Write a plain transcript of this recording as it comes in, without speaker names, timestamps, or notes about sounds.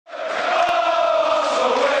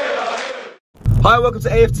Hi, welcome to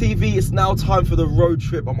AFTV. It's now time for the road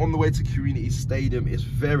trip. I'm on the way to Community Stadium. It's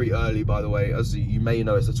very early, by the way. As you may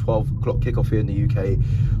know, it's a 12 o'clock kickoff here in the UK.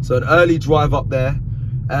 So an early drive up there.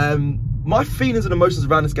 My feelings and emotions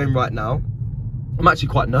around this game right now, I'm actually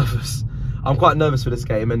quite nervous. I'm quite nervous for this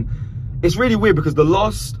game. And it's really weird because the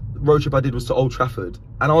last road trip I did was to Old Trafford.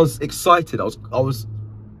 And I was excited. I was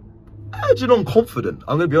edging on confident.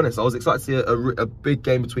 I'm going to be honest. I was excited to see a big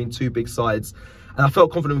game between two big sides. And I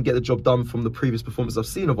felt confident we'd get the job done from the previous performance I've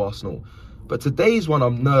seen of Arsenal. But today's one,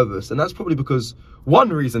 I'm nervous. And that's probably because, one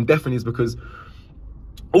reason definitely is because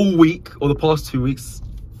all week, or the past 2 weeks,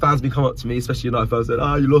 fans been coming up to me, especially United fans, saying,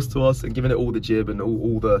 you lost to us, and giving it all the jib and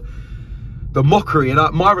all the mockery.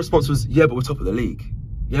 And my response was, yeah, but we're top of the league.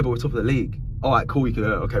 Yeah, but we're top of the league. All right, cool, you can,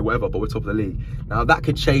 okay, whatever, but we're top of the league. Now, that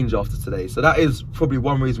could change after today. So that is probably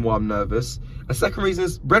one reason why I'm nervous. A second reason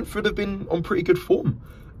is Brentford have been on pretty good form.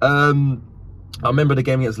 I remember the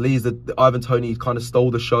game against Leeds that Ivan Toney kind of stole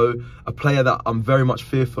the show. A player that I'm very much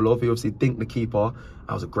fearful of. He obviously dinked the keeper.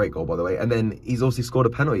 That was a great goal, by the way. And then he's also scored a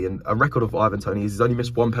penalty. And a record of Ivan Toney is he's only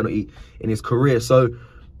missed one penalty in his career. So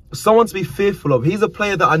someone to be fearful of. He's a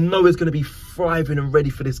player that I know is going to be thriving and ready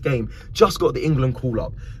for this game. Just got the England call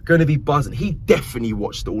up. Going to be buzzing. He definitely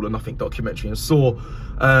watched the All or Nothing documentary and saw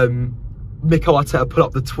Mikel Arteta put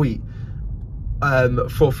up the tweet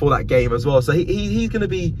for that game as well. So he's going to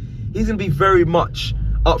be very much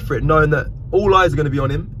up for it, knowing that all eyes are going to be on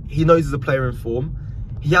him. He knows he's a player in form.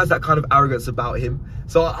 He has that kind of arrogance about him.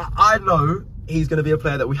 So I know he's going to be a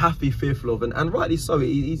player that we have to be fearful of, and rightly so.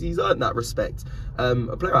 He's earned that respect.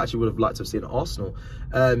 A player I actually would have liked to have seen at Arsenal.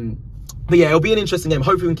 But yeah, it'll be an interesting game.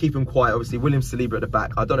 Hopefully we can keep him quiet. Obviously, William Saliba at the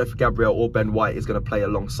back. I don't know if Gabriel or Ben White is going to play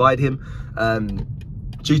alongside him,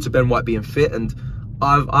 due to Ben White being fit. And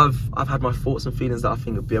I've had my thoughts and feelings that I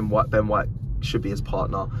think Ben White should be his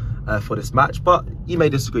partner for this match, but you may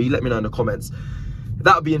disagree. You let me know in the comments.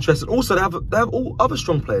 That would be interesting. Also, they have all other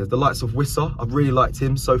strong players, the likes of Wissa. I've really liked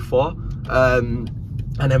him so far, and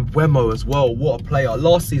then Wemo as well. What a player!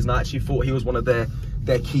 Last season, I actually thought he was one of their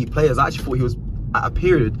key players. I actually thought he was at a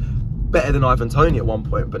period better than Ivan Toney at one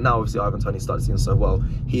point, but now obviously Ivan Toney started seeing so well.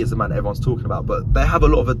 He is the man that everyone's talking about. But they have a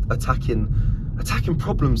lot of attacking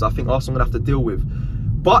problems I think Arsenal gonna have to deal with.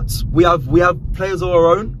 But we have players of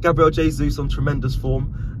our own. Gabriel Jesus on tremendous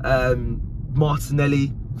form.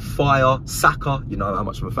 Martinelli, fire, Saka. You know how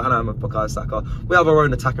much of a fan I am of Bukayo Saka. We have our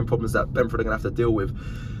own attacking problems that Brentford are going to have to deal with.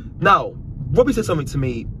 Now, Robbie said something to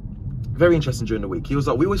me very interesting during the week. He was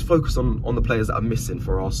like, we always focus on the players that are missing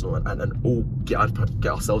for Arsenal and all get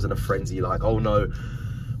ourselves in a frenzy. Like, oh no,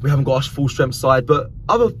 we haven't got our full strength side. But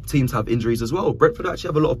other teams have injuries as well. Brentford actually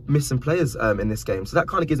have a lot of missing players in this game. So that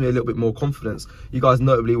kind of gives me a little bit more confidence. You guys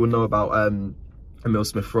notably will know about Emil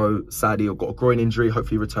Smith-Rowe. Sadly, got a groin injury.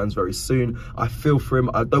 Hopefully he returns very soon. I feel for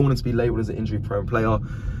him. I don't want him to be labelled as an injury-prone player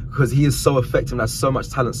because he is so effective and has so much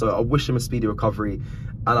talent. So I wish him a speedy recovery.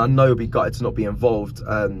 And I know he'll be gutted to not be involved.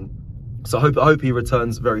 So I hope he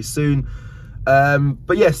returns very soon.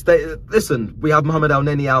 But yes, listen, we have Mohamed El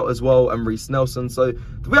Neni out as well and Reece Nelson. So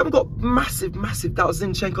we haven't got massive doubts.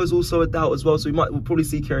 Zinchenko's also a doubt as well. So we'll probably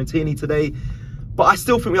see Kieran Tierney today. But I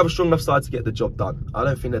still think we have a strong enough side to get the job done. I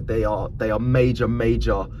don't think that they are major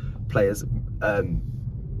players that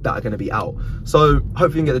are going to be out. So hopefully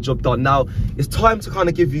we can get the job done. Now, it's time to kind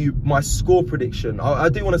of give you my score prediction. I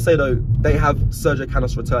do want to say, though, they have Sergio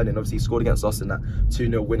Canos returning. Obviously, he scored against us in that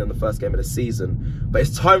 2-0 win in the first game of the season. But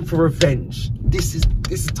it's time for revenge. This is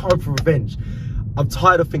time for revenge. I'm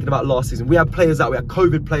tired of thinking about last season. We had players out. We had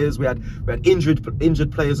COVID players. We had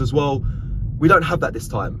injured players as well. We don't have that this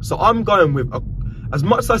time. So I'm going with, as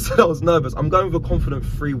much as I said I was nervous, I'm going with a confident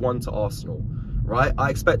 3-1 to Arsenal, right?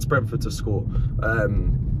 I expect Brentford to score.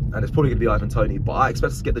 And it's probably going to be Ivan Toney, but I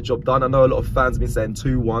expect us to get the job done. I know a lot of fans have been saying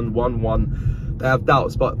 2-1, 1-1. They have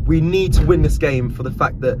doubts, but we need to win this game for the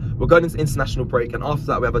fact that we're going into international break, and after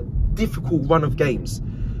that we have a difficult run of games.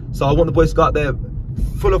 So I want the boys to go out there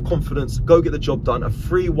full of confidence, go get the job done. A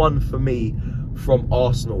 3-1 for me from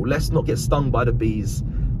Arsenal. Let's not get stung by the bees.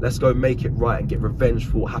 Let's go make it right and get revenge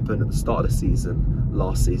for what happened at the start of the season,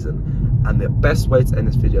 last season. And the best way to end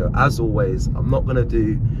this video, as always, I'm not going to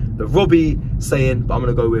do the Robbie saying, but I'm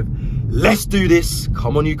going to go with, let's do this.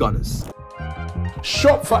 Come on, you Gunners.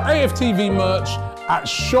 Shop for AFTV merch at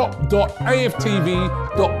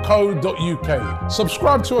shop.aftv.co.uk.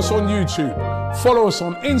 Subscribe to us on YouTube. Follow us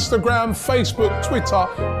on Instagram, Facebook, Twitter,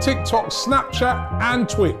 TikTok, Snapchat, and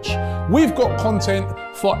Twitch. We've got content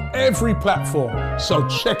for every platform, so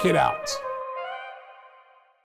check it out.